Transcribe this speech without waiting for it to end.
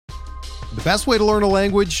The best way to learn a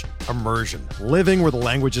language? Immersion. Living where the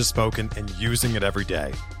language is spoken and using it every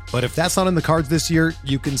day. But if that's not in the cards this year,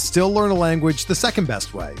 you can still learn a language the second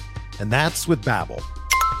best way, and that's with Babbel.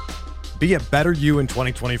 Be a better you in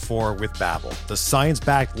 2024 with Babbel, the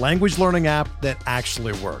science-backed language learning app that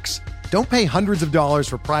actually works. Don't pay hundreds of dollars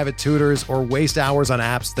for private tutors or waste hours on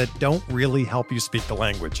apps that don't really help you speak the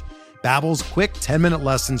language. Babbel's quick 10-minute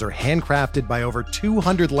lessons are handcrafted by over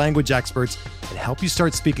 200 language experts and help you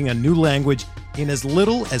start speaking a new language in as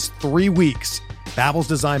little as 3 weeks. Babbel's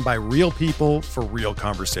designed by real people for real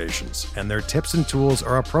conversations, and their tips and tools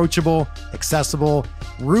are approachable, accessible,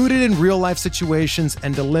 rooted in real-life situations,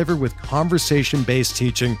 and delivered with conversation-based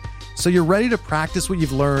teaching, so you're ready to practice what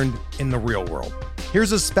you've learned in the real world.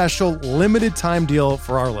 Here's a special limited-time deal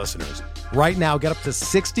for our listeners. Right now, get up to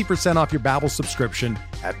 60% off your Babbel subscription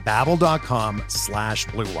at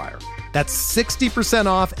babbel.com/Blue Wire. That's 60%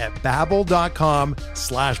 off at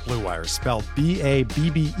babbel.com/Blue Wire, spelled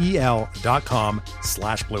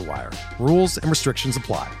BABBEL.com/Blue Wire. Rules and restrictions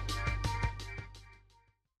apply.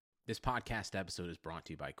 This podcast episode is brought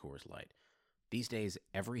to you by Coors Light. These days,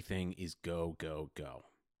 everything is go, go, go.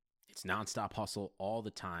 It's nonstop hustle all the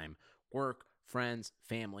time. Work, friends,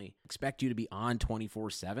 family, expect you to be on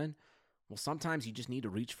 24/7. Well, sometimes you just need to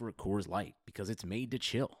reach for a Coors Light because it's made to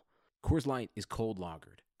chill. Coors Light is cold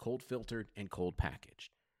lagered, cold filtered, and cold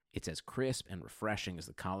packaged. It's as crisp and refreshing as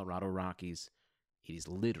the Colorado Rockies. It is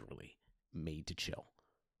literally made to chill.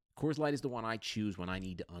 Coors Light is the one I choose when I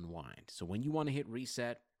need to unwind. So when you want to hit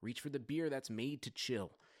reset, reach for the beer that's made to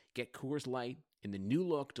chill. Get Coors Light in the new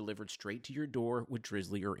look delivered straight to your door with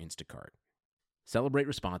Drizzly or Instacart. Celebrate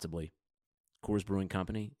responsibly. Coors Brewing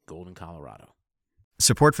Company, Golden, Colorado.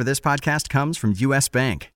 Support for this podcast comes from U.S.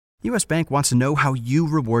 Bank. U.S. Bank wants to know how you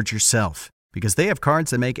reward yourself because they have cards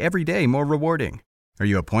that make every day more rewarding. Are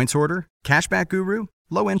you a points hoarder, cashback guru,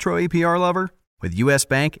 low intro APR lover? With U.S.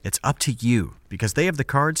 Bank, it's up to you because they have the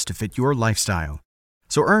cards to fit your lifestyle.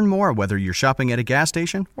 So earn more whether you're shopping at a gas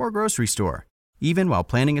station or grocery store, even while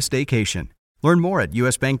planning a staycation. Learn more at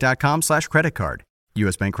usbank.com/creditcard.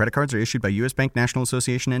 U.S. Bank credit cards are issued by U.S. Bank National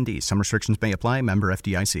Association ND. Some restrictions may apply. Member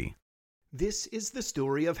FDIC. This is the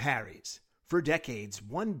story of Harry's. For decades,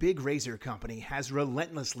 one big razor company has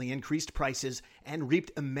relentlessly increased prices and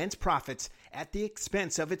reaped immense profits at the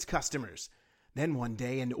expense of its customers. Then one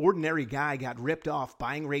day, an ordinary guy got ripped off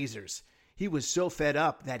buying razors. He was so fed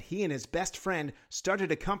up that he and his best friend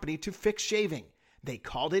started a company to fix shaving. They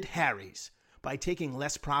called it Harry's. By taking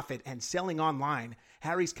less profit and selling online,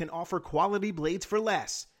 Harry's can offer quality blades for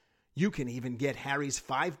less. You can even get Harry's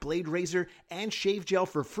 5-blade razor and shave gel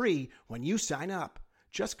for free when you sign up.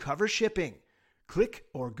 Just cover shipping. Click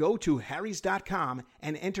or go to harrys.com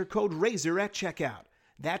and enter code RAZOR at checkout.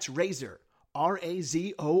 That's RAZOR,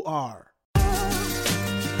 R-A-Z-O-R.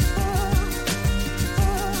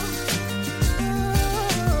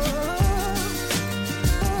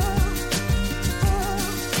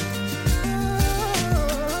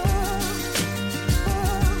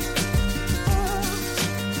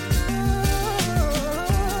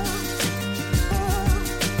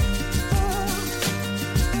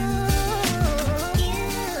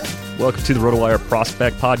 Welcome to the RotoWire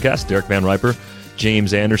Prospect Podcast. Derek Van Riper,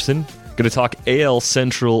 James Anderson. Going to talk AL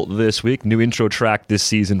Central this week. New intro track this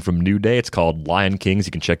season from New Day. It's called Lion Kings.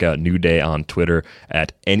 You can check out New Day on Twitter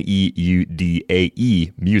at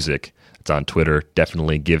NEUDAE Music. It's on Twitter.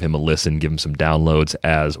 Definitely give him a listen. Give him some downloads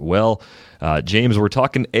as well. James, we're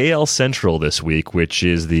talking AL Central this week, which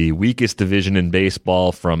is the weakest division in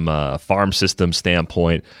baseball from a farm system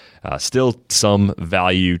standpoint. Still some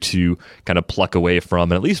value to kind of pluck away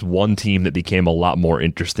from, and at least one team that became a lot more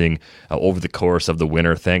interesting over the course of the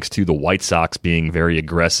winter, thanks to the White Sox being very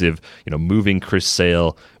aggressive, moving Chris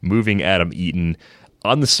Sale, moving Adam Eaton.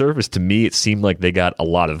 On the surface, to me, it seemed like they got a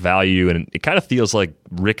lot of value, and it kind of feels like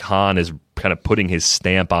Rick Hahn is kind of putting his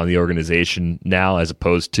stamp on the organization now, as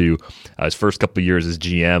opposed to his first couple of years as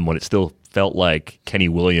GM, when it still felt like Kenny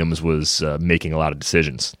Williams was making a lot of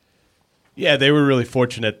decisions. Yeah, they were really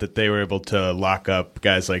fortunate that they were able to lock up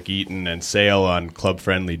guys like Eaton and Sale on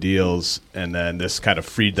club-friendly deals, and then this kind of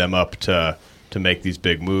freed them up to make these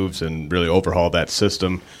big moves and really overhaul that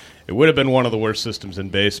system. It would have been one of the worst systems in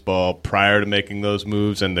baseball prior to making those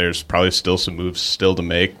moves, and there's probably still some moves still to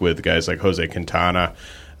make with guys like Jose Quintana,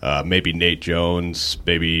 maybe Nate Jones,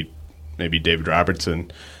 maybe David Robertson.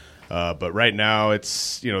 But right now,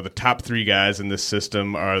 it's the top three guys in this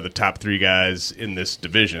system are the top three guys in this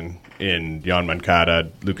division in Yoan Moncada,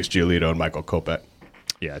 Lucas Giolito, and Michael Kopech.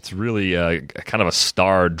 Yeah, it's really kind of a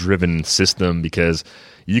star-driven system because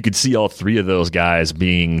you could see all three of those guys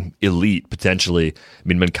being elite potentially. I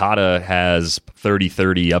mean, Moncada has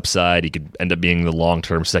 30-30 upside. He could end up being the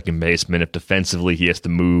long-term second baseman. If defensively he has to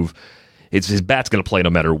move, his bat's going to play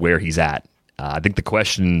no matter where he's at. I think the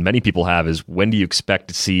question many people have is, when do you expect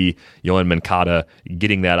to see Yoan Moncada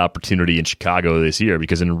getting that opportunity in Chicago this year?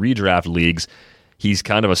 Because in redraft leagues, he's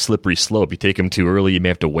kind of a slippery slope. You take him too early, you may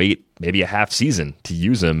have to wait maybe a half season to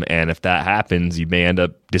use him, and if that happens, you may end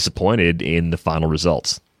up disappointed in the final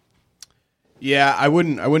results. Yeah, I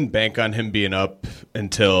wouldn't bank on him being up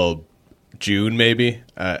until June maybe.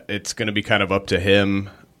 It's going to be kind of up to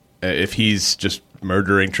him. If he's just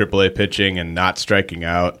murdering AAA pitching and not striking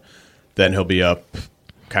out, then he'll be up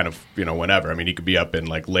kind of, whenever. I mean, he could be up in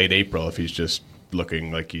like late April if he's just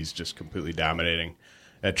looking like he's just completely dominating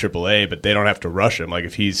at AAA, but they don't have to rush him. Like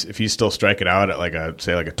if he's still striking out at like a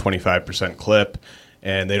 25% clip,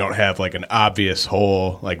 and they don't have like an obvious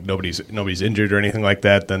hole, like nobody's injured or anything like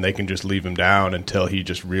that, then they can just leave him down until he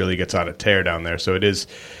just really gets on a tear down there. So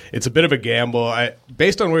it's a bit of a gamble.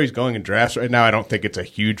 Based on where he's going in drafts right now, I don't think it's a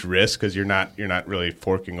huge risk because you're not really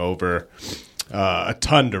forking over a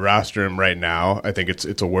ton to roster him right now. I think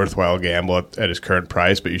it's a worthwhile gamble at his current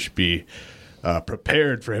price, but you should be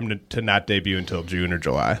prepared for him to not debut until June or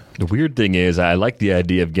July. The weird thing is, I like the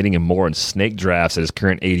idea of getting him more in snake drafts at his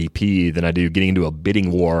current ADP than I do getting into a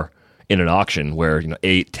bidding war in an auction where,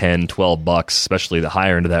 $8, $10, $12, especially the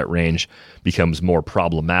higher end of that range, becomes more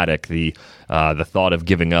problematic. The thought of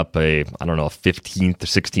giving up a 15th or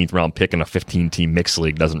 16th round pick in a 15-team mixed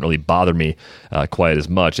league doesn't really bother me quite as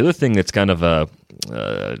much. The other thing that's kind of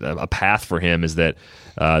a path for him is that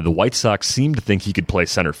the White Sox seem to think he could play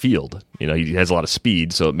center field. He has a lot of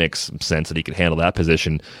speed, so it makes sense that he could handle that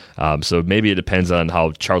position. So maybe it depends on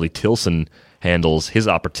how Charlie Tilson handles his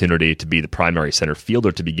opportunity to be the primary center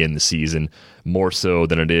fielder to begin the season, more so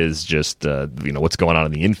than it is just what's going on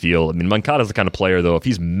in the infield. I mean, Moncada's the kind of player, though, if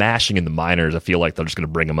he's mashing in the minors, I feel like they're just going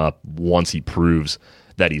to bring him up once he proves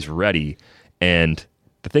that he's ready. And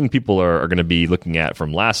the thing people are going to be looking at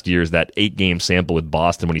from last year is that 8-game sample with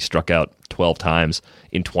Boston when he struck out 12 times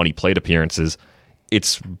in 20 plate appearances.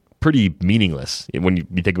 It's pretty meaningless when you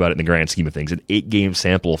think about it in the grand scheme of things. An 8-game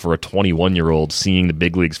sample for a 21-year-old seeing the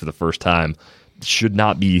big leagues for the first time should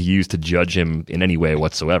not be used to judge him in any way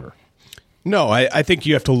whatsoever. No, I think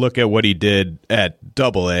you have to look at what he did at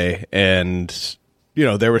AA, and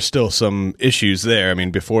there were still some issues there. I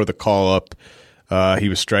mean, before the call-up, he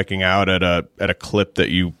was striking out at a clip that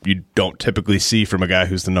you don't typically see from a guy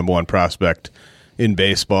who's the number one prospect in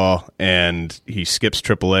baseball, and he skips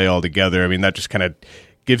AAA altogether. I mean, that just kind of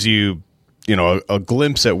gives you, a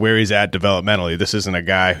glimpse at where he's at developmentally. This isn't a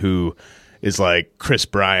guy who is like Chris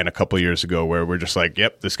Bryant a couple years ago, where we're just like,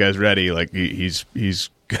 yep, this guy's ready. Like he's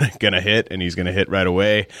gonna hit, and he's gonna hit right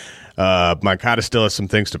away. Moncada still has some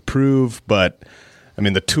things to prove, but I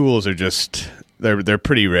mean, the tools are just they're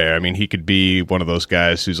pretty rare. I mean, he could be one of those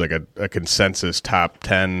guys who's like a consensus top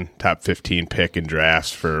 10, top 15 pick in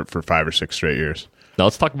drafts for 5 or 6 straight years. Now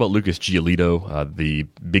let's talk about Lucas Giolito, the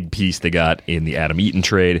big piece they got in the Adam Eaton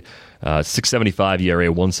trade. 6.75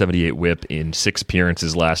 ERA, 178 WHIP in 6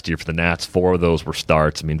 appearances last year for the Nats. 4 of those were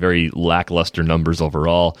starts. I mean, very lackluster numbers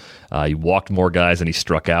overall. He walked more guys than he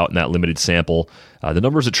struck out in that limited sample. The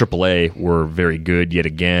numbers at AAA were very good yet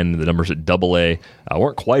again. The numbers at AA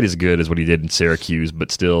weren't quite as good as what he did in Syracuse,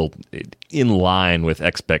 but still in line with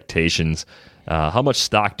expectations. How much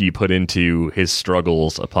stock do you put into his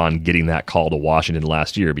struggles upon getting that call to Washington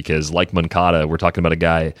last year? Because like Moncada, we're talking about a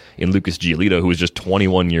guy in Lucas Giolito who was just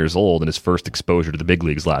 21 years old in his first exposure to the big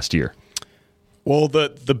leagues last year. Well,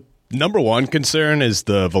 the number one concern is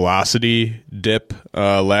the velocity dip.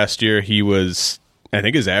 Last year, I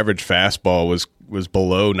think his average fastball was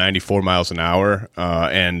below 94 miles an hour.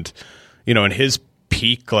 And, in his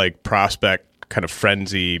peak, like prospect kind of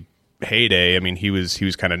frenzy heyday, I mean, he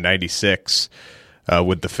was kind of 96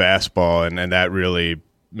 with the fastball, and that really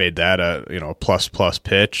made that a plus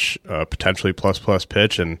pitch, potentially plus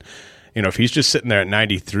pitch. And if he's just sitting there at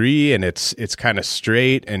 93 and it's kind of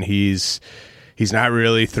straight, and he's not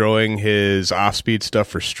really throwing his off-speed stuff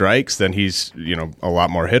for strikes, then he's a lot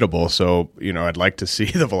more hittable. So I'd like to see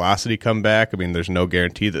the velocity come back. I mean, there's no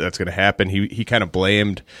guarantee that that's going to happen. He kind of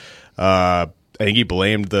blamed. I think he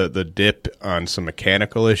blamed the dip on some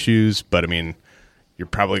mechanical issues, but I mean, you're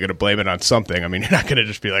probably going to blame it on something. I mean, you're not going to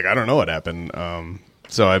just be like, I don't know what happened.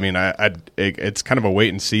 So I mean, it's kind of a wait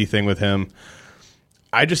and see thing with him.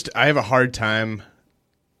 I have a hard time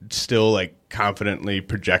still like confidently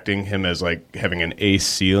projecting him as like having an ace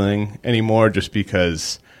ceiling anymore, just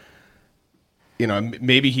because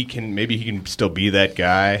maybe he can still be that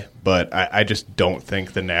guy, but I just don't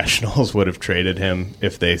think the Nationals would have traded him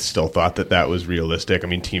if they still thought that was realistic. I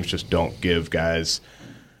mean, teams just don't give guys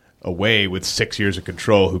away with 6 years of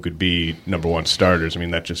control who could be number one starters. I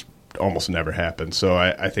mean, that just almost never happens. So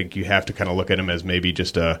I think you have to kind of look at him as maybe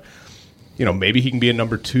just maybe he can be a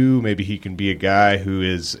number two. Maybe he can be a guy who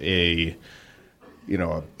is a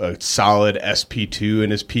solid SP2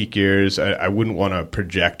 in his peak years. I wouldn't want to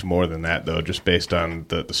project more than that, though, just based on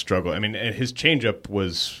the struggle. I mean, and his changeup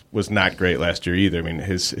was not great last year either. I mean,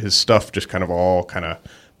 his stuff just kind of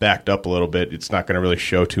backed up a little bit. It's not going to really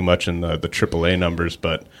show too much in the AAA numbers,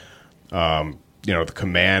 but the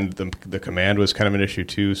command was kind of an issue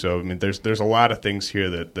too. So I mean, there's a lot of things here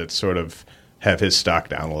that sort of have his stock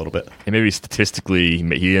down a little bit. And maybe statistically,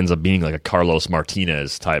 he ends up being like a Carlos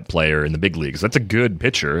Martinez type player in the big leagues. That's a good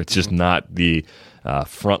pitcher. It's just not the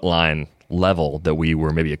frontline level that we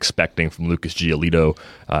were maybe expecting from Lucas Giolito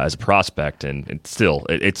as a prospect. And still,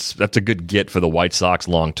 that's a good get for the White Sox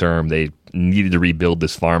long term. They needed to rebuild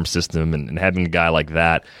this farm system, and having a guy like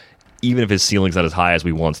that, even if his ceiling's not as high as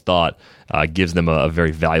we once thought, gives them a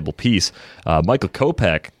very valuable piece. Michael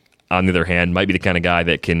Kopech, on the other hand, might be the kind of guy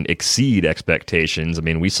that can exceed expectations. I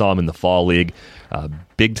mean, we saw him in the fall league,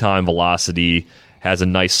 big-time velocity, has a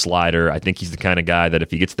nice slider. I think he's the kind of guy that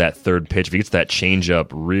if he gets that third pitch, if he gets that changeup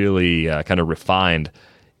really kind of refined,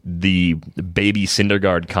 the baby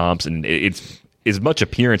Syndergaard comps, and it's as much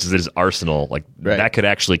appearance as it is arsenal, like right. That could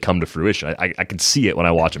actually come to fruition. I can see it when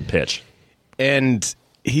I watch him pitch. And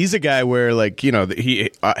he's a guy where, he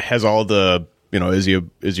has all the, is he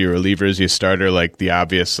a reliever? Is he a starter? Like the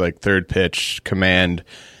obvious, third pitch command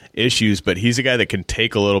issues, but he's a guy that can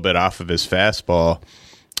take a little bit off of his fastball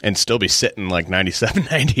and still be sitting 97,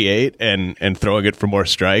 98 and throwing it for more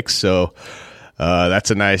strikes. So that's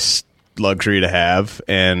a nice luxury to have.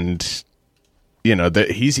 And,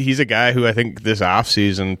 he's a guy who I think this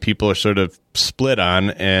offseason people are sort of split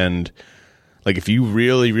on. And if you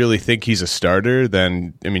really, really think he's a starter,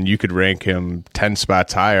 then, I mean, you could rank him 10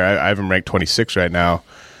 spots higher. I have him ranked 26 right now.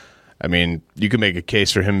 I mean, you could make a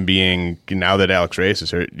case for him being, now that Alex Reyes is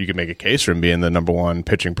hurt, you could make a case for him being the number one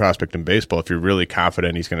pitching prospect in baseball if you're really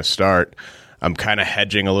confident he's going to start. I'm kind of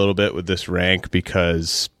hedging a little bit with this rank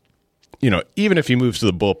because, even if he moves to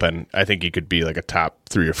the bullpen, I think he could be a top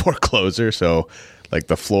 3 or 4 closer. So,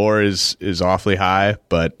 the floor is awfully high,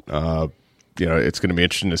 but, it's going to be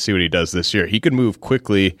interesting to see what he does this year. He could move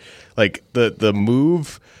quickly. The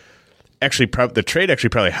move, actually, the trade actually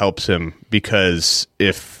probably helps him because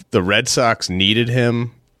if the Red Sox needed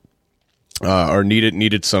him or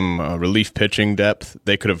needed some relief pitching depth,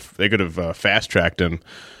 they could have fast tracked him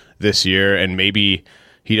this year, and maybe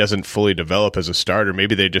he doesn't fully develop as a starter.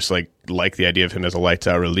 Maybe they just like the idea of him as a lights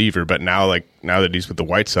out reliever. But now that he's with the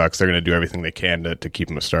White Sox, they're going to do everything they can to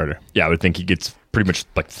keep him a starter. Yeah, I would think he gets pretty much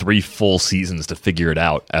 3 full seasons to figure it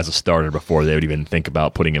out as a starter before they would even think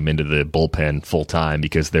about putting him into the bullpen full time,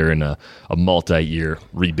 because they're in a multi-year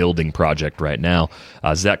rebuilding project right now.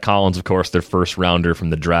 Zach Collins, of course, their first rounder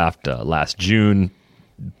from the draft last June.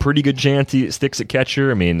 Pretty good chance he sticks at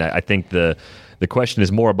catcher. I mean, I think the question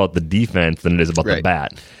is more about the defense than it is about the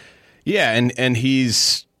bat. Yeah, and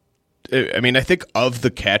he's, I mean, I think of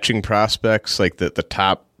the catching prospects, the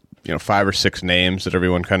top 5 or 6 names that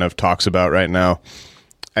everyone kind of talks about right now,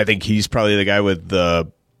 I think he's probably the guy with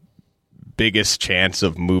the biggest chance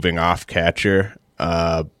of moving off catcher.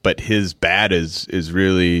 But his bat is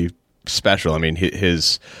really special. I mean,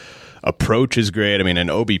 his approach is great. I mean, in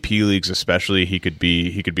OBP leagues especially, he could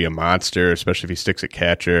be a monster, especially if he sticks at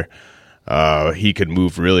catcher. He could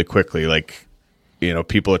move really quickly.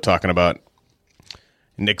 People are talking about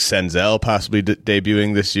Nick Senzel possibly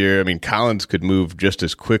debuting this year. I mean, Collins could move just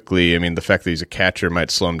as quickly. I mean, the fact that he's a catcher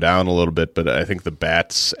might slow him down a little bit, but I think the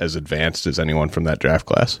bat's as advanced as anyone from that draft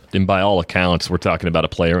class. And by all accounts, we're talking about a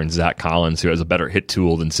player in Zach Collins who has a better hit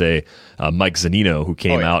tool than, say, Mike Zunino, who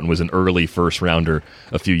came out and was an early first-rounder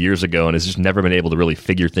a few years ago and has just never been able to really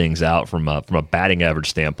figure things out from a batting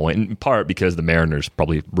average standpoint, in part because the Mariners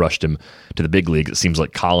probably rushed him to the big leagues. It seems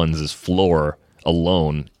like Collins' floor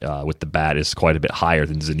alone with the bat is quite a bit higher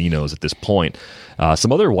than Zunino's at this point.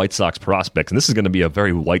 Some other White Sox prospects, and this is going to be a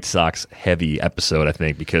very White Sox heavy episode, I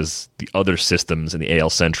think, because the other systems in the AL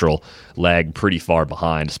Central lag pretty far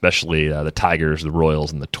behind, especially the Tigers, the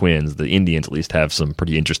Royals, and the Twins. The Indians at least have some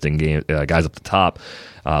pretty interesting guys up the top.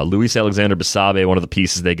 Luis Alexander Basabe, one of the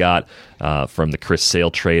pieces they got from the Chris Sale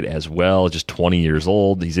trade as well, just 20 years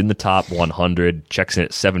old. He's in the top 100, checks in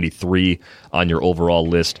at 73 on your overall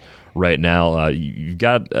list right now. You've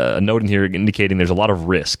got a note in here indicating there's a lot of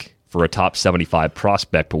risk for a top 75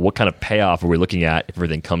 prospect, but what kind of payoff are we looking at if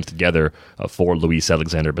everything comes together for Luis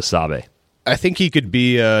Alexander Basabe? I think he could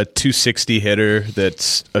be a 260 hitter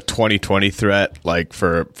that's a 20-20 threat, like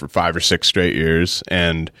for 5 or 6 straight years,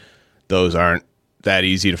 and those aren't that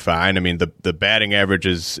easy to find. I mean, the batting average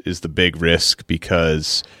is the big risk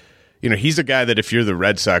because, he's a guy that if you're the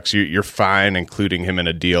Red Sox, you're fine including him in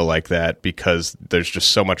a deal like that because there's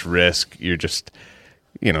just so much risk. You're just,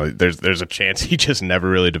 there's a chance he just never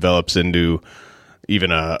really develops into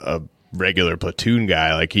even a regular platoon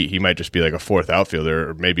guy. Like he might just be like a 4th outfielder,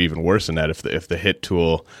 or maybe even worse than that if the hit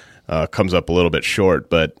tool comes up a little bit short.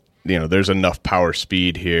 But there's enough power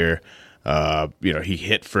speed here. He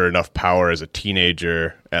hit for enough power as a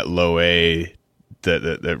teenager at low A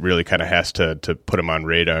that really kind of has to put him on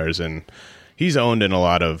radars. And he's owned in a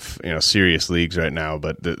lot of serious leagues right now.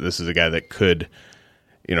 But this is a guy that could.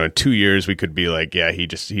 In 2 years, we could be like, yeah, he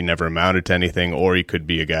never amounted to anything, or he could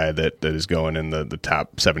be a guy that is going in the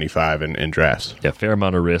top 75 in drafts. Yeah, fair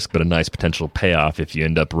amount of risk, but a nice potential payoff if you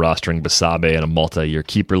end up rostering Basabe in a multi-year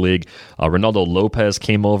keeper league. Ronaldo Lopez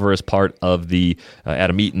came over as part of the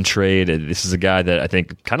Adam Eaton trade. This is a guy that I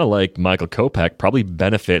think, kind of like Michael Kopech, probably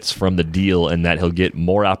benefits from the deal in that he'll get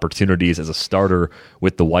more opportunities as a starter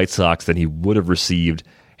with the White Sox than he would have received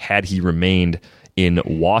had he remained in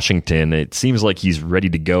Washington. It seems like he's ready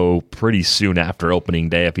to go pretty soon after opening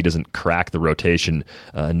day if he doesn't crack the rotation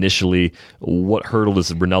initially. What hurdle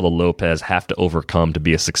does Ronaldo Lopez have to overcome to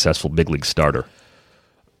be a successful big league starter?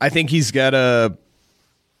 I think he's got I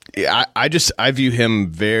view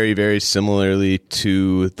him very, very similarly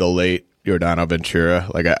to the late Yordano Ventura.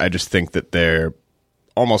 Like I just think that they're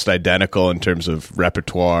almost identical in terms of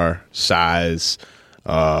repertoire, size.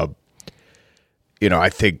 I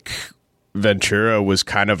think Ventura was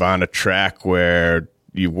kind of on a track where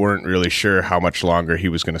you weren't really sure how much longer he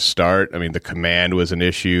was going to start. I mean, the command was an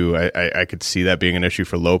issue. I could see that being an issue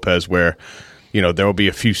for Lopez where, there will be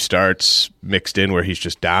a few starts mixed in where he's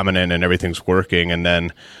just dominant and everything's working. And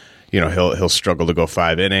then, he'll struggle to go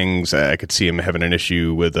 5 innings. I could see him having an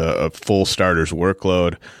issue with a full starter's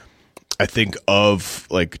workload. I think of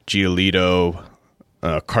like Giolito,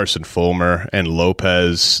 Carson Fulmer, and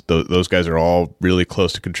Lopez. Those guys are all really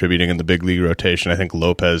close to contributing in the big league rotation. I think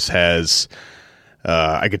Lopez has.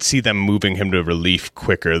 I could see them moving him to relief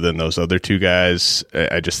quicker than those other 2 guys.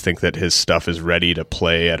 I just think that his stuff is ready to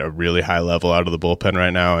play at a really high level out of the bullpen right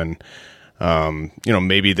now, and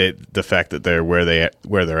maybe the fact that they're where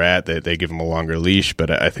they're at, they give him a longer leash. But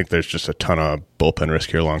I think there's just a ton of bullpen risk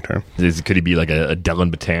here long term. Could he be like a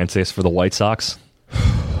Dylan Betances for the White Sox?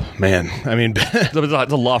 Man, I mean, it's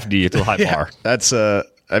a lofty, it's a high bar. That's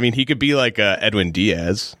he could be like Edwin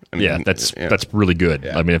Diaz. That's really good.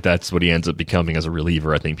 Yeah. I mean, if that's what he ends up becoming as a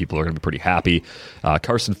reliever, I think people are going to be pretty happy.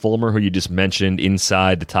 Carson Fulmer, who you just mentioned,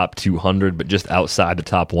 inside the top 200, but just outside the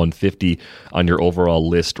top 150 on your overall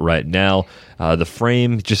list right now. The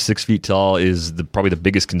frame, just 6 feet tall, is probably the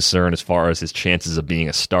biggest concern as far as his chances of being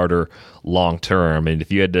a starter long term. And if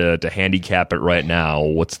you had to handicap it right now,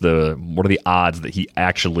 what are the odds that he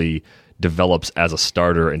actually develops as a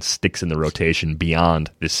starter and sticks in the rotation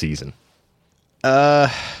beyond this season?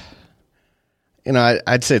 I'd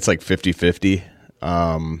say it's like 50-50.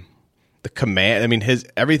 The command, I mean,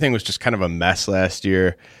 everything was just kind of a mess last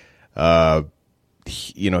year. With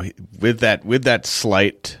that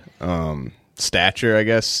slight stature, I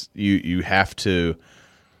guess you have to.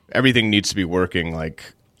 Everything needs to be working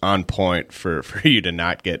like on point for you to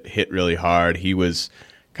not get hit really hard. He was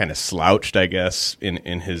kind of slouched, I guess,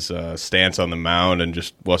 in his stance on the mound and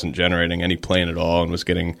just wasn't generating any plane at all and was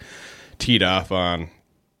getting teed off on.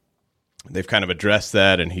 They've kind of addressed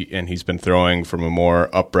that, and he's been throwing from a more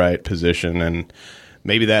upright position, and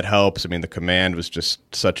maybe that helps. I mean, the command was just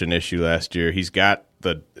such an issue last year. He's got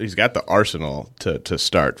the arsenal to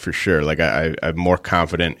start for sure. Like I'm more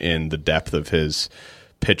confident in the depth of his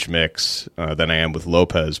pitch mix than I am with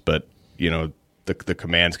Lopez, but the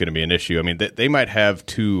command's going to be an issue. I mean, they might have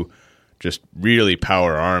 2 just really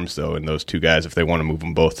power arms, though, in those 2 guys if they want to move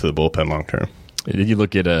them both to the bullpen long term. You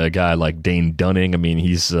look at a guy like Dane Dunning. I mean,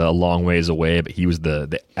 he's a long ways away, but he was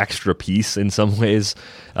the extra piece in some ways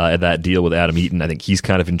at that deal with Adam Eaton. I think he's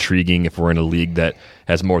kind of intriguing if we're in a league that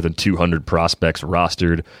has more than 200 prospects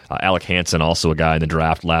rostered. Alec Hansen, also a guy in the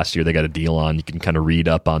draft last year they got a deal on. You can kind of read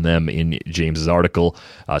up on them in James's article.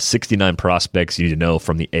 69 prospects you need to know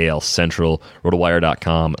from the AL Central.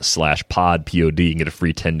 Rotowire.com/pod, P-O-D. You can get a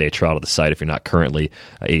free 10-day trial of the site if you're not currently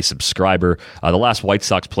a subscriber. The last White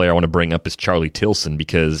Sox player I want to bring up is Charlie Tilson,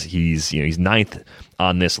 because he's 9th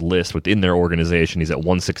on this list within their organization. He's at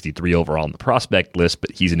 163 overall on the prospect list, but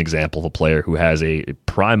he's an example of a player who has a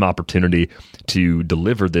prime opportunity to deliver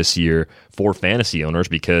deliver this year for fantasy owners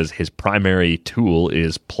because his primary tool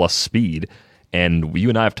is plus speed. And you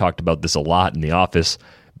and I have talked about this a lot in the office.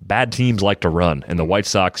 Bad teams like to run, and the White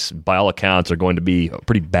Sox, by all accounts, are going to be a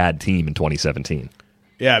pretty bad team in 2017.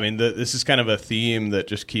 Yeah, I mean, this is kind of a theme that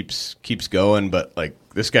just keeps going, but like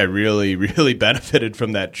this guy really, really benefited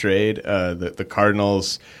from that trade. The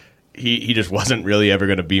Cardinals, he just wasn't really ever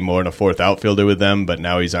going to be more than a fourth outfielder with them, but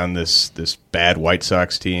now he's on this bad White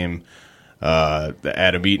Sox team. The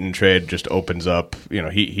Adam Eaton trade just opens up.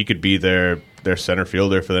 He could be their center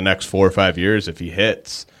fielder for the next 4 or 5 years if he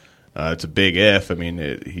hits. It's a big if. I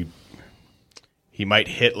mean, he might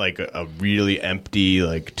hit like a really empty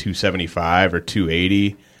like 275 or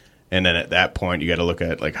 280, and then at that point you got to look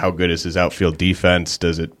at like how good is his outfield defense.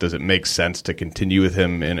 Does it make sense to continue with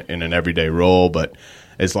him in an everyday role? But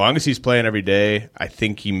as long as he's playing every day, I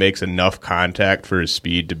think he makes enough contact for his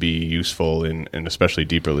speed to be useful in especially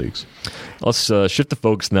deeper leagues. Let's shift the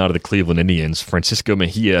focus now to the Cleveland Indians. Francisco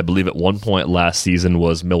Mejia, I believe at one point last season,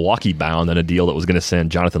 was Milwaukee bound in a deal that was going to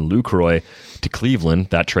send Jonathan Lucroy to Cleveland.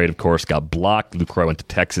 That trade, of course, got blocked. Lucroy went to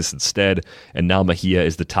Texas instead, and now Mejia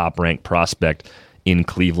is the top-ranked prospect in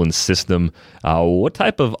Cleveland's system. What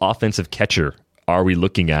type of offensive catcher are we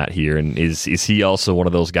looking at here? And is he also one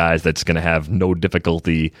of those guys that's going to have no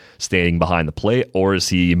difficulty staying behind the plate, or is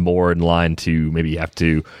he more in line to maybe have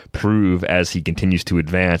to prove as he continues to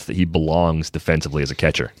advance that he belongs defensively as a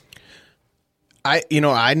catcher?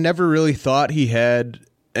 I never really thought he had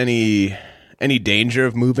any danger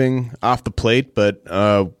of moving off the plate, but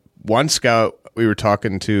one scout we were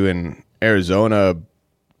talking to in Arizona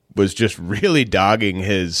was just really dogging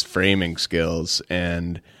his framing skills,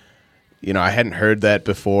 and I hadn't heard that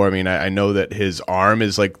before. I mean, I know that his arm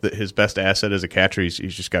is like his best asset as a catcher. He's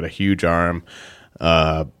just got a huge arm,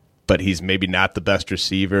 but he's maybe not the best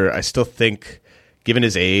receiver. I still think, given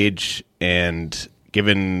his age and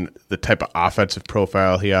given the type of offensive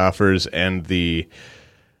profile he offers and the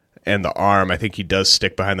arm, I think he does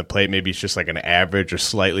stick behind the plate. Maybe he's just like an average or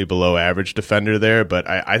slightly below average defender there, but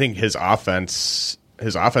I think his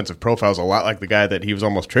offensive profile is a lot like the guy that he was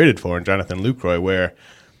almost traded for in Jonathan Lucroy, where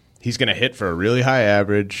he's going to hit for a really high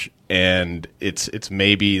average, and it's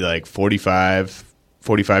maybe like 45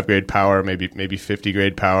 grade power, maybe 50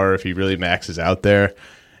 grade power if he really maxes out there.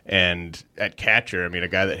 And at catcher, I mean, a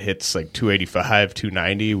guy that hits like 285,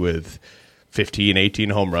 290 with 15, 18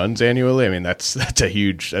 home runs annually, I mean, that's a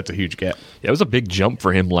huge gap. Yeah, it was a big jump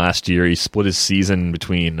for him last year. He split his season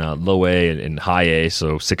between low A and high A,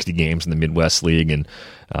 so 60 games in the Midwest League, and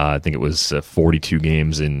I think it was 42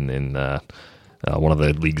 games in one of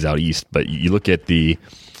the leagues out east. But you look at the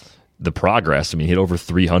progress. I mean, he hit over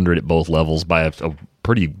 300 at both levels by a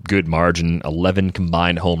pretty good margin, 11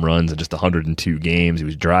 combined home runs in just 102 games. He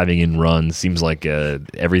was driving in runs. Seems like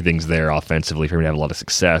everything's there offensively for him to have a lot of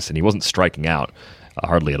success, and he wasn't striking out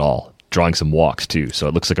hardly at all, drawing some walks too. So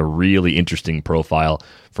it looks like a really interesting profile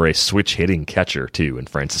for a switch-hitting catcher too in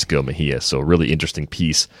Francisco Mejia. So a really interesting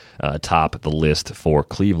piece top the list for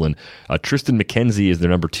Cleveland. Tristan McKenzie is their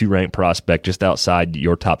number 2 ranked prospect, just outside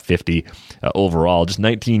your top 50 overall. Just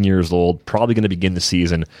 19 years old, probably going to begin the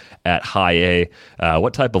season at high A.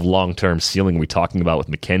 What type of long-term ceiling are we talking about with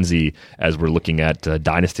McKenzie as we're looking at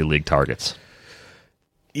Dynasty League targets?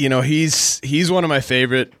 He's one of my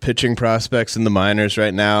favorite pitching prospects in the minors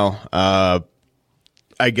right now.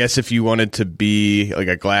 I guess if you wanted to be like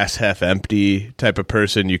a glass half empty type of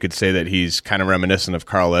person, you could say that he's kind of reminiscent of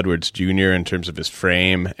Carl Edwards Jr. in terms of his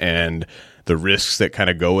frame and the risks that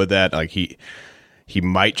kind of go with that. Like he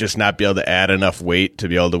might just not be able to add enough weight to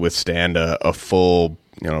be able to withstand a full,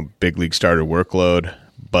 big league starter workload,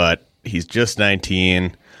 but he's just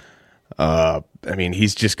 19. I mean,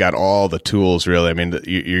 he's just got all the tools, really. I mean,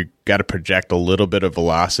 you got to project a little bit of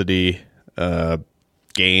velocity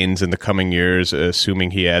gains in the coming years,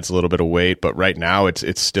 assuming he adds a little bit of weight. But right now,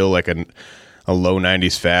 it's still like a low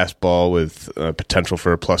 90s fastball with potential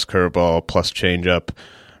for a plus curveball, plus changeup,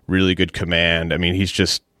 really good command. I mean, he's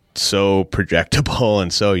just so projectable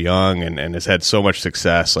and so young and has had so much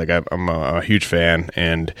success. Like I'm a huge fan,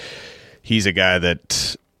 and he's a guy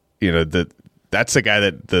that, that's the guy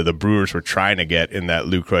that the Brewers were trying to get in that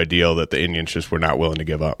Lucroy deal that the Indians just were not willing to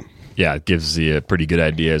give up. Yeah, it gives you a pretty good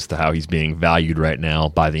idea as to how he's being valued right now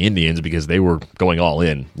by the Indians, because they were going all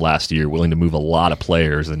in last year, willing to move a lot of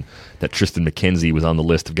players, and that Tristan McKenzie was on the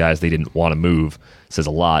list of guys they didn't want to move says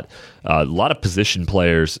a lot. A lot of position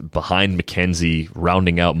players behind McKenzie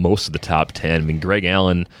rounding out most of the top 10. I mean, Greg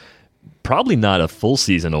Allen, probably not a full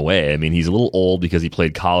season away. I mean, he's a little old because he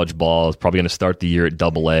played college ball. He's probably going to start the year at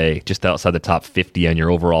Double-A, just outside the top 50 on your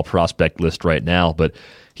overall prospect list right now, but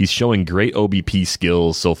he's showing great OBP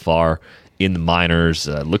skills so far in the minors.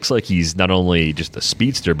 Looks like he's not only just a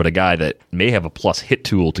speedster, but a guy that may have a plus hit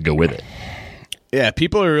tool to go with it. Yeah,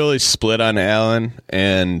 people are really split on Allen,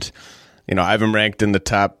 and I have him ranked in the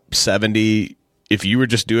top 70. If you were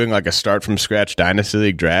just doing like a start from scratch Dynasty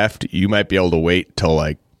League draft, you might be able to wait till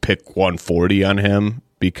like pick 140 on him,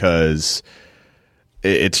 because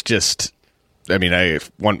it's just,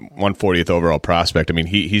 140th overall prospect. I mean,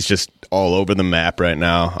 he's just all over the map right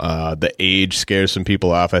now. The age scares some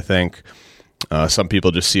people off, I think. Some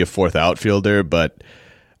people just see a fourth outfielder, but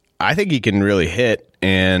I think he can really hit,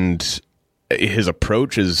 and his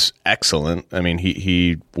approach is excellent. I mean,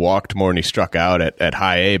 he walked more than he struck out at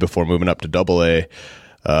high A before moving up to double A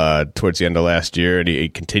towards the end of last year, and he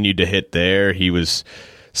continued to hit there. He was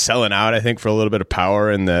selling out, I think, for a little bit of power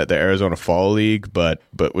in the Arizona Fall League, but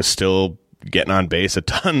was still getting on base a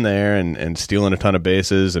ton there and stealing a ton of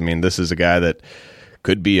bases. I mean, this is a guy that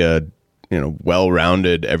could be a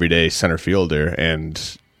well-rounded everyday center fielder,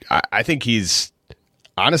 and I think he's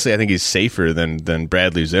safer than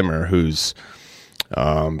Bradley Zimmer, who's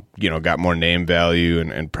got more name value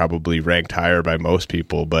and probably ranked higher by most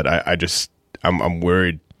people. But I'm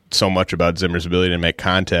worried so much about Zimmer's ability to make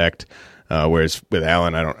contact. Whereas with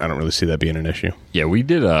Allen, I don't really see that being an issue. Yeah, we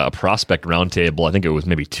did a prospect roundtable. I think it was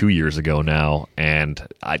maybe 2 years ago now, and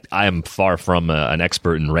I am far from an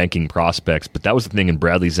expert in ranking prospects, but that was the thing in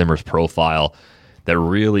Bradley Zimmer's profile that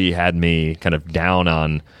really had me kind of down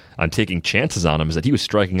on taking chances on him, is that he was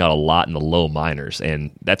striking out a lot in the low minors,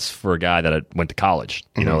 and that's for a guy that went to college.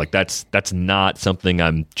 That's not something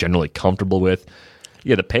I'm generally comfortable with.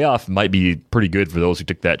 Yeah, the payoff might be pretty good for those who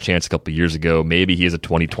took that chance a couple of years ago. Maybe he is a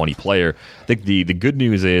 2020 player. I think the good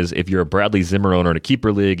news is, if you're a Bradley Zimmer owner in a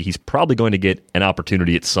keeper league, he's probably going to get an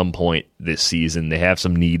opportunity at some point this season. They have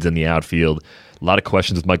some needs in the outfield. A lot of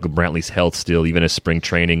questions with Michael Brantley's health still, even as spring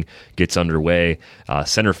training gets underway.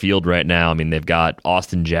 Center field right now, they've got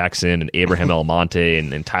Austin Jackson and Abraham Almonte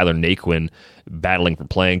and Tyler Naquin battling for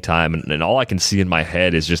playing time, and all I can see in my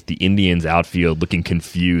head is just the Indians outfield looking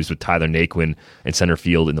confused with Tyler Naquin in center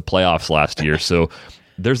field in the playoffs last year. So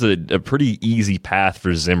there's a pretty easy path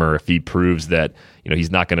for Zimmer if he proves that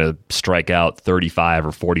he's not going to strike out 35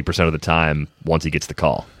 or 40% of the time once he gets the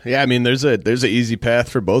call. Yeah, there's an easy path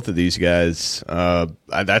for both of these guys.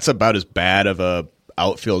 That's about as bad of a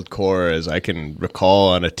outfield core as I can recall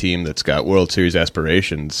on a team that's got World Series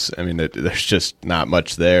aspirations. There's just not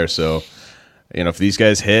much there. So if these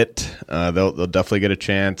guys hit, they'll definitely get a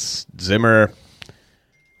chance. Zimmer,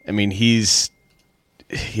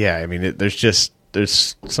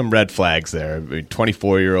 there's some red flags there.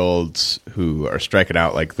 24-year-olds who are striking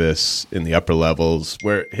out like this in the upper levels,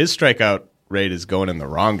 where his strikeout rate is going in the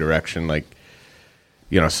wrong direction.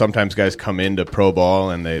 Sometimes guys come into pro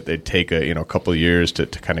ball and they take a couple of years to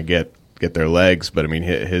kind of get their legs. But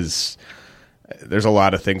there's a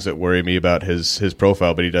lot of things that worry me about his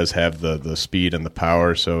profile, but he does have the speed and the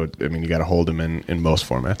power. So, you got to hold him in most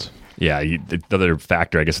formats. Yeah, the other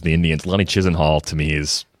factor, I guess, of the Indians, Lenny Chisenhall, to me,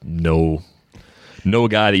 is no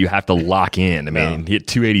guy that you have to lock in. He hit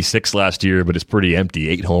 286 last year, but it's pretty empty.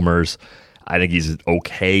 8 homers. I think he's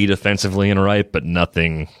okay defensively and right, but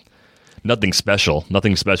nothing special.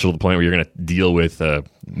 Nothing special to the point where you're going to deal with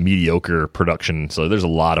mediocre production. So there's a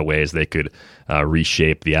lot of ways they could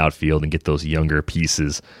reshape the outfield and get those younger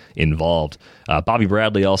pieces involved. Bobby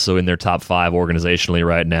Bradley also in their top 5 organizationally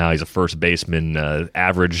right now. He's a first baseman.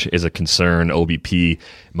 Average is a concern. OBP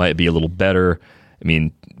might be a little better.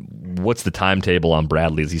 What's the timetable on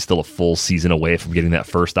Bradley? Is he still a full season away from getting that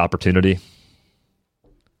first opportunity?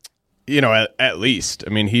 At least.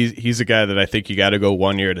 He's a guy that I think you got to go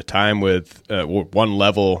 1 year at a time with, one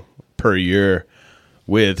level per year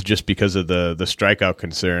with, just because of the strikeout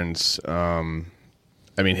concerns.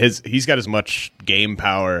 He's got as much game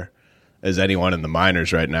power as anyone in the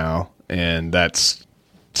minors right now, and that's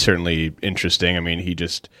certainly interesting. He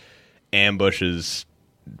just ambushes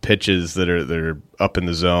pitches that are up in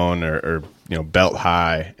the zone or belt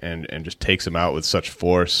high and just takes them out with such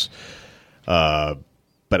force.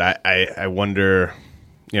 But I wonder,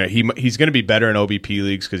 he's going to be better in OBP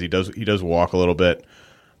leagues because he does walk a little bit.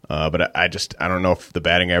 But I don't know if the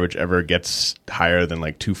batting average ever gets higher than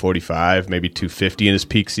like 245, maybe 250 in his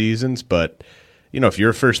peak seasons. But if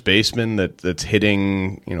you're a first baseman that's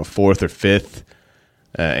hitting 4th or 5th,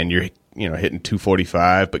 and you're hitting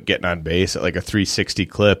 245 but getting on base at like a 360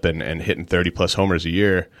 clip and hitting 30 plus homers a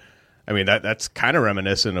year, that's kind of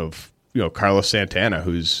reminiscent of Carlos Santana,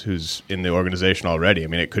 who's in the organization already.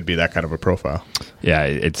 It could be that kind of a profile. Yeah,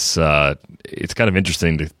 it's kind of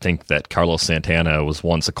interesting to think that Carlos Santana was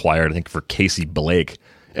once acquired, I think, for Casey Blake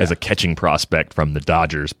as a catching prospect from the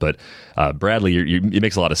Dodgers. But Bradley, it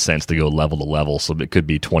makes a lot of sense to go level to level. So it could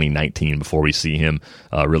be 2019 before we see him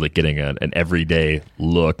really getting an everyday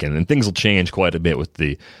look. And then things will change quite a bit with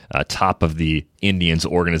the top of the Indians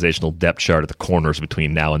organizational depth chart at the corners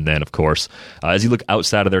between now and then, of course. As you look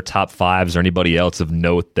outside of their top five, is there anybody else of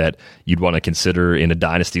note that you'd want to consider in a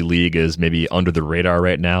dynasty league as maybe under the radar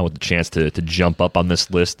right now with the chance to jump up on this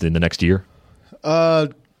list in the next year?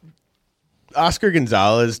 Oscar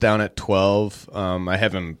Gonzalez down at 12. I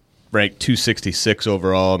have him ranked 266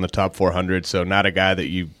 overall in the top 400, so not a guy that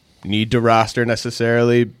you need to roster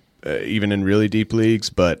necessarily, even in really deep leagues.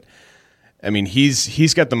 But I mean,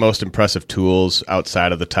 he's got the most impressive tools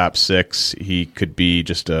outside of the top 6. He could be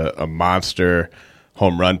just a monster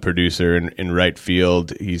home run producer in right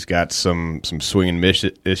field. He's got some swing and miss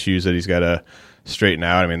issues that he's got to straighten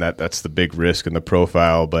out. I mean, that's the big risk in the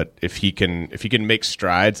profile. But if he can make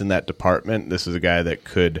strides in that department, this is a guy that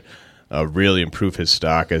could really improve his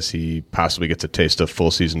stock as he possibly gets a taste of full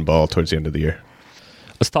season ball towards the end of the year.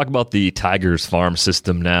 Let's talk about the Tigers farm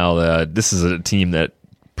system now. This is a team that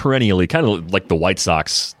perennially, kind of like the White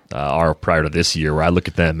Sox are prior to this year, where I look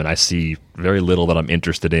at them and I see very little that I'm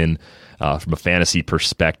interested in from a fantasy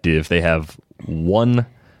perspective. They have one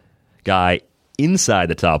guy inside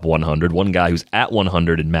the top 100, one guy who's at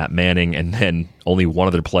 100 in Matt Manning, and then only one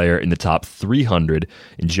other player in the top 300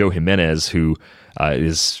 in Joe Jimenez, who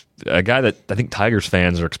is a guy that I think Tigers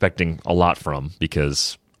fans are expecting a lot from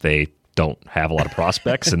because they don't have a lot of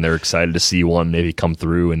prospects, and they're excited to see one maybe come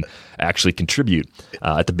through and actually contribute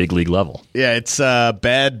at the big league level. Yeah, it's a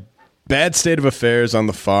bad state of affairs on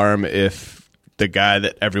the farm if the guy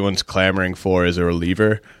that everyone's clamoring for is a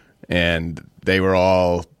reliever, and they were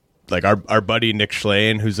all like our buddy Nick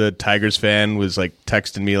Schlane, who's a Tigers fan, was like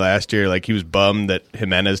texting me last year, like he was bummed that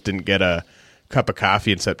Jimenez didn't get a cup of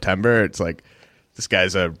coffee in September. It's like, this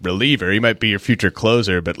guy's a reliever. He might be your future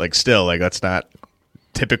closer, but like still, like that's not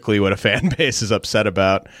typically what a fan base is upset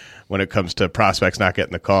about when it comes to prospects not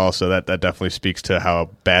getting the call. So that definitely speaks to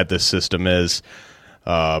how bad this system is.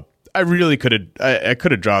 I really could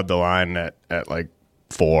have drawn the line at like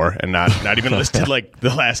 4 and not even listed like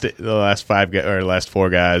the last 5 or last 4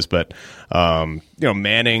 guys. But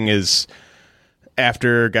Manning is,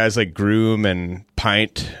 after guys like Groom and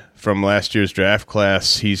Pint from last year's draft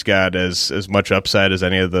class, he's got as much upside as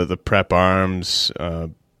any of the prep arms.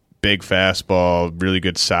 Big fastball, really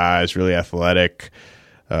good size, really athletic,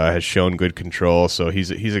 has shown good control. So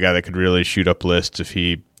he's a guy that could really shoot up lists if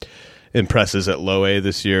he impresses at low A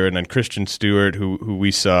this year. And then Christian Stewart, who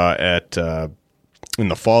we saw at in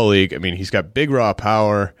the fall league, I mean, he's got big raw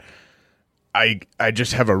power. I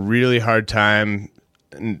just have a really hard time,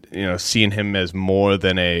 seeing him as more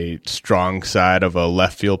than a strong side of a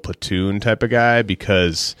left field platoon type of guy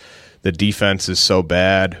because the defense is so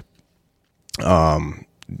bad.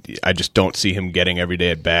 I just don't see him getting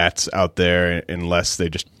everyday at bats out there unless they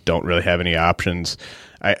just don't really have any options.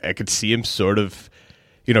 I could see him sort of,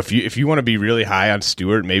 if you want to be really high on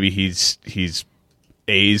Stewart, maybe he's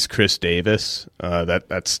A's Chris Davis.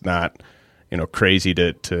 That's not crazy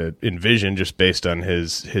to envision just based on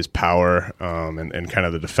his power and kind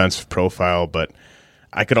of the defensive profile. But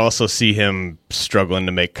I could also see him struggling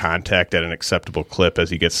to make contact at an acceptable clip as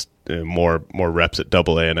he gets more reps at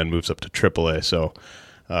AA and then moves up to AAA. So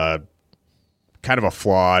kind of a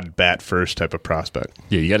flawed bat first type of prospect.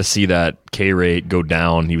 Yeah, you got to see that K rate go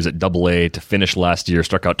down. He was at AA to finish last year,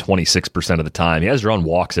 struck out 26% of the time. He has drawn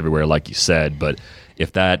walks everywhere, like you said, but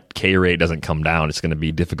if that K rate doesn't come down, it's going to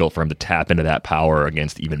be difficult for him to tap into that power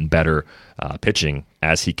against even better pitching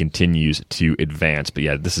as he continues to advance. But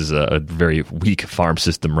yeah, this is a very weak farm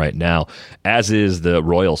system right now, as is the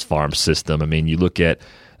Royals farm system. I mean, you look at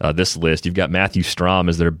this list, you've got Matthew Strahm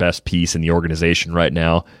as their best piece in the organization right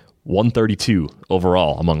now, 132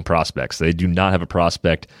 overall among prospects. They do not have a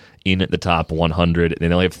prospect in the top 100. They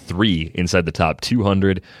only have 3 inside the top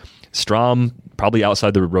 200. Strahm probably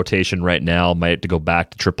outside the rotation right now, might have to go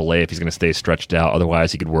back to AAA if he's going to stay stretched out.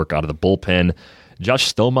 Otherwise, he could work out of the bullpen. Josh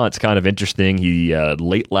Stomont's kind of interesting. He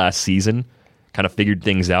late last season kind of figured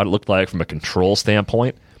things out, it looked like, from a control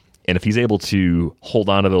standpoint. And if he's able to hold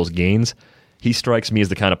on to those gains, he strikes me as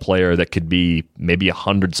the kind of player that could be maybe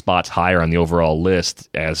 100 spots higher on the overall list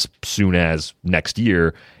as soon as next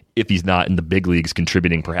year if he's not in the big leagues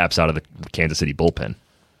contributing perhaps out of the Kansas City bullpen.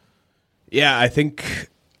 Yeah, I think,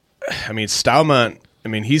 Stalmont,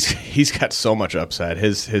 he's got so much upside.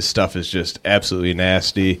 His stuff is just absolutely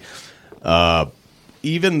nasty.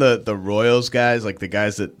 Even the Royals guys, like the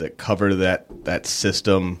guys that cover that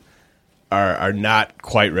system, are not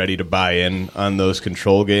quite ready to buy in on those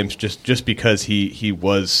control games just because he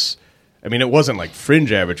was I mean, it wasn't like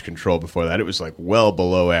fringe average control before that. It was like well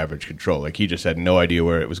below average control. Like he just had no idea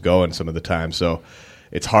where it was going some of the time. So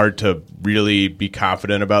it's hard to really be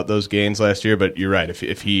confident about those gains last year. But you're right.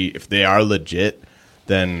 If they are legit,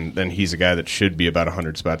 then he's a guy that should be about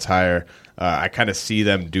 100 spots higher. I kind of see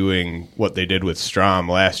them doing what they did with Strahm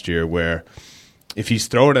last year, where if he's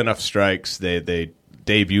throwing enough strikes, they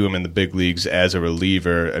debut him in the big leagues as a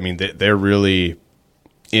reliever. I mean, they're really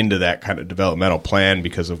into that kind of developmental plan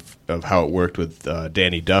because of how it worked with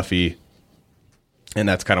Danny Duffy, and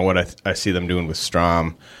that's kind of what I see them doing with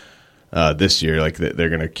Strahm this year. Like they're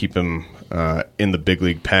going to keep him in the big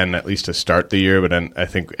league pen at least to start the year, but then I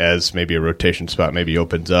think as maybe a rotation spot maybe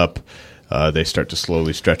opens up, they start to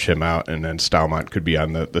slowly stretch him out, and then Stalmont could be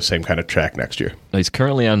on the same kind of track next year. He's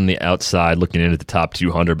currently on the outside looking in at the top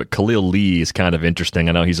 200, but Khalil Lee is kind of interesting.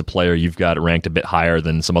 I know he's a player you've got ranked a bit higher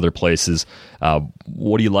than some other places.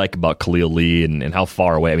 What do you like about Khalil Lee, and how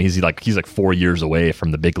far away? I mean, he's like 4 years away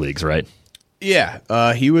from the big leagues, right?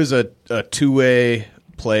 Yeah, he was a two-way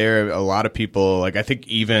player. A lot of people, like I think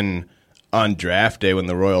even on draft day when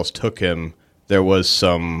the Royals took him, there was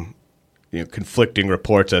some conflicting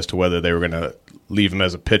reports as to whether they were going to leave him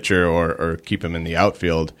as a pitcher or keep him in the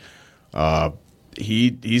outfield.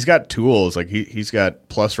 He's got tools. Like he's got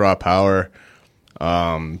plus raw power.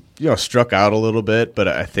 Struck out a little bit, but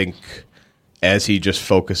I think as he just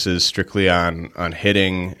focuses strictly on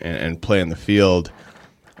hitting and playing the field,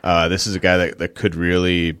 this is a guy that could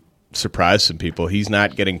really surprise some people. He's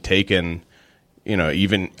not getting taken.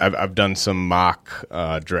 Even I've done some mock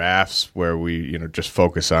drafts where we, just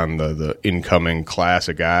focus on the incoming class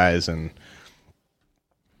of guys, and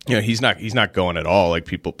he's not going at all. Like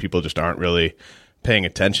people just aren't really paying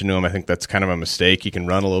attention to him. I think that's kind of a mistake. He can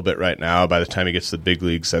run a little bit right now. By the time he gets to the big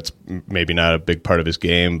leagues, that's maybe not a big part of his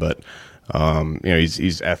game, but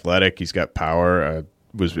he's athletic. He's got power. I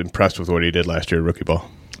was impressed with what he did last year at rookie ball.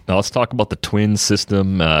 Now let's talk about the Twins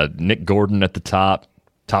system. Nick Gordon at the top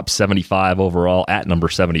 75 overall at number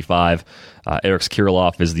 75. Eric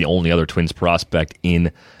Kirilloff is the only other Twins prospect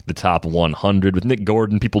in the top 100. With Nick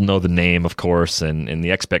Gordon, people know the name, of course, and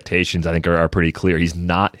the expectations, I think, are pretty clear. He's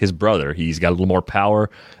not his brother. He's got a little more power,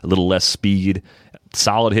 a little less speed,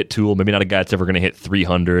 solid hit tool. Maybe not a guy that's ever going to hit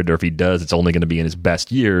 300, or if he does, it's only going to be in his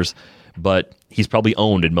best years. But he's probably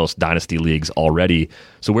owned in most dynasty leagues already.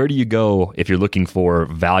 So where do you go if you're looking for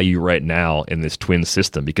value right now in this Twins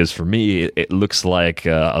system? Because for me, it looks like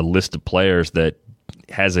a list of players that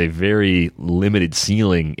has a very limited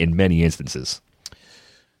ceiling in many instances.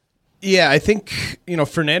 Yeah, I think,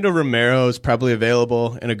 Fernando Romero is probably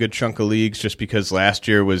available in a good chunk of leagues just because last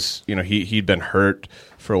year was, he'd been hurt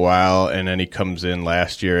for a while, and then he comes in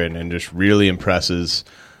last year and just really impresses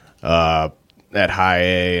at high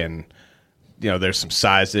A, and there's some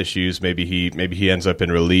size issues. Maybe he ends up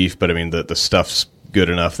in relief, but I mean the stuff's good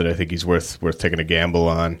enough that I think he's worth taking a gamble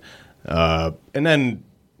on. And then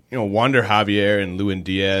Wander Javier and Lewin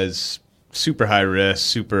Diaz, super high risk,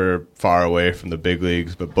 super far away from the big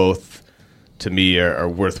leagues, but both to me are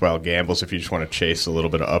worthwhile gambles if you just want to chase a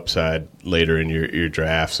little bit of upside later in your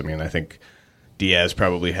drafts. I mean, I think Diaz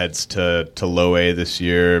probably heads to low A this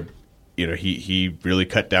year. He really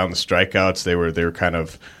cut down the strikeouts. They were kind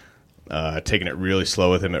of taking it really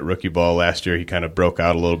slow with him at rookie ball last year. He kind of broke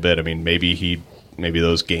out a little bit. I mean, maybe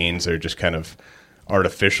those gains are just kind of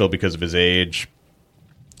artificial because of his age,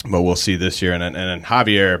 but we'll see this year. And then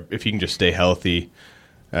Javier, if he can just stay healthy,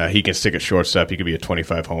 he can stick at shortstop. He could be a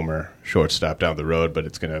 25-homer shortstop down the road, but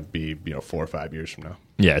it's going to be 4 or 5 years from now.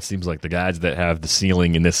 Yeah, it seems like the guys that have the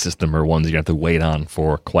ceiling in this system are ones you have to wait on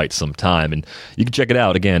for quite some time. And you can check it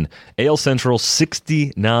out. Again, AL Central,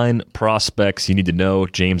 69 prospects you need to know.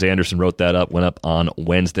 James Anderson wrote that up, went up on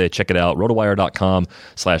Wednesday. Check it out,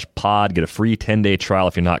 rotowire.com/pod. Get a free 10-day trial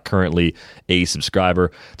if you're not currently a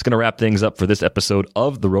subscriber. It's going to wrap things up for this episode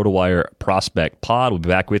of the RotoWire Prospect Pod. We'll be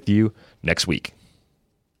back with you next week.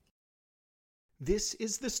 This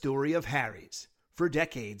is the story of Harry's. For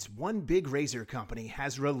decades, one big razor company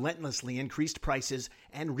has relentlessly increased prices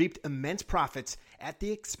and reaped immense profits at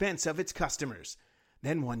the expense of its customers.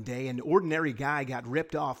 Then one day, an ordinary guy got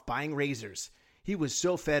ripped off buying razors. He was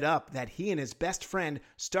so fed up that he and his best friend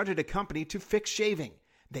started a company to fix shaving.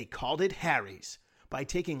 They called it Harry's. By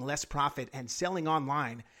taking less profit and selling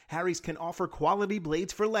online, Harry's can offer quality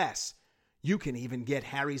blades for less. You can even get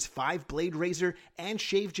Harry's 5-blade razor and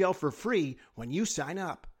shave gel for free when you sign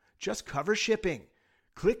up. Just cover shipping.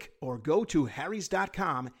 Click or go to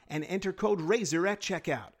harrys.com and enter code RAZOR at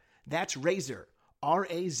checkout. That's RAZOR,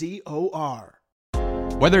 R-A-Z-O-R.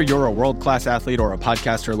 Whether you're a world-class athlete or a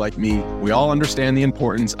podcaster like me, we all understand the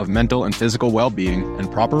importance of mental and physical well-being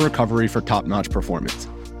and proper recovery for top-notch performance.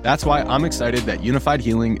 That's why I'm excited that Unified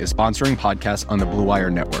Healing is sponsoring podcasts on the Blue Wire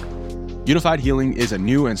Network. Unified Healing is a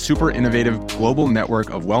new and super innovative global network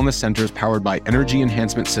of wellness centers powered by Energy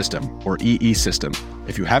Enhancement System, or EE System.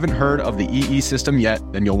 If you haven't heard of the EE System yet,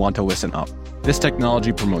 then you'll want to listen up. This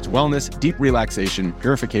technology promotes wellness, deep relaxation,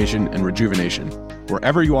 purification, and rejuvenation.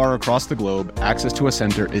 Wherever you are across the globe, access to a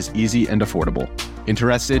center is easy and affordable.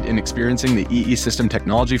 Interested in experiencing the EE System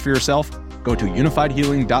technology for yourself? Go to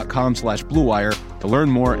unifiedhealing.com/bluewire to learn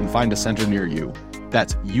more and find a center near you.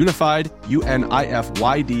 That's unified,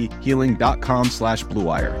 UNIFYD,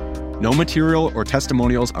 healing.com/bluewire. No material or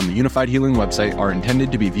testimonials on the Unified Healing website are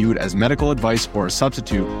intended to be viewed as medical advice or a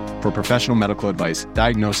substitute for professional medical advice,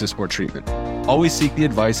 diagnosis, or treatment. Always seek the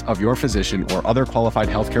advice of your physician or other qualified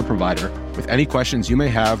healthcare provider with any questions you may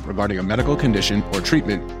have regarding a medical condition or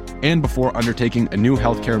treatment and before undertaking a new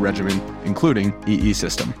healthcare regimen, including EE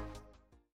System.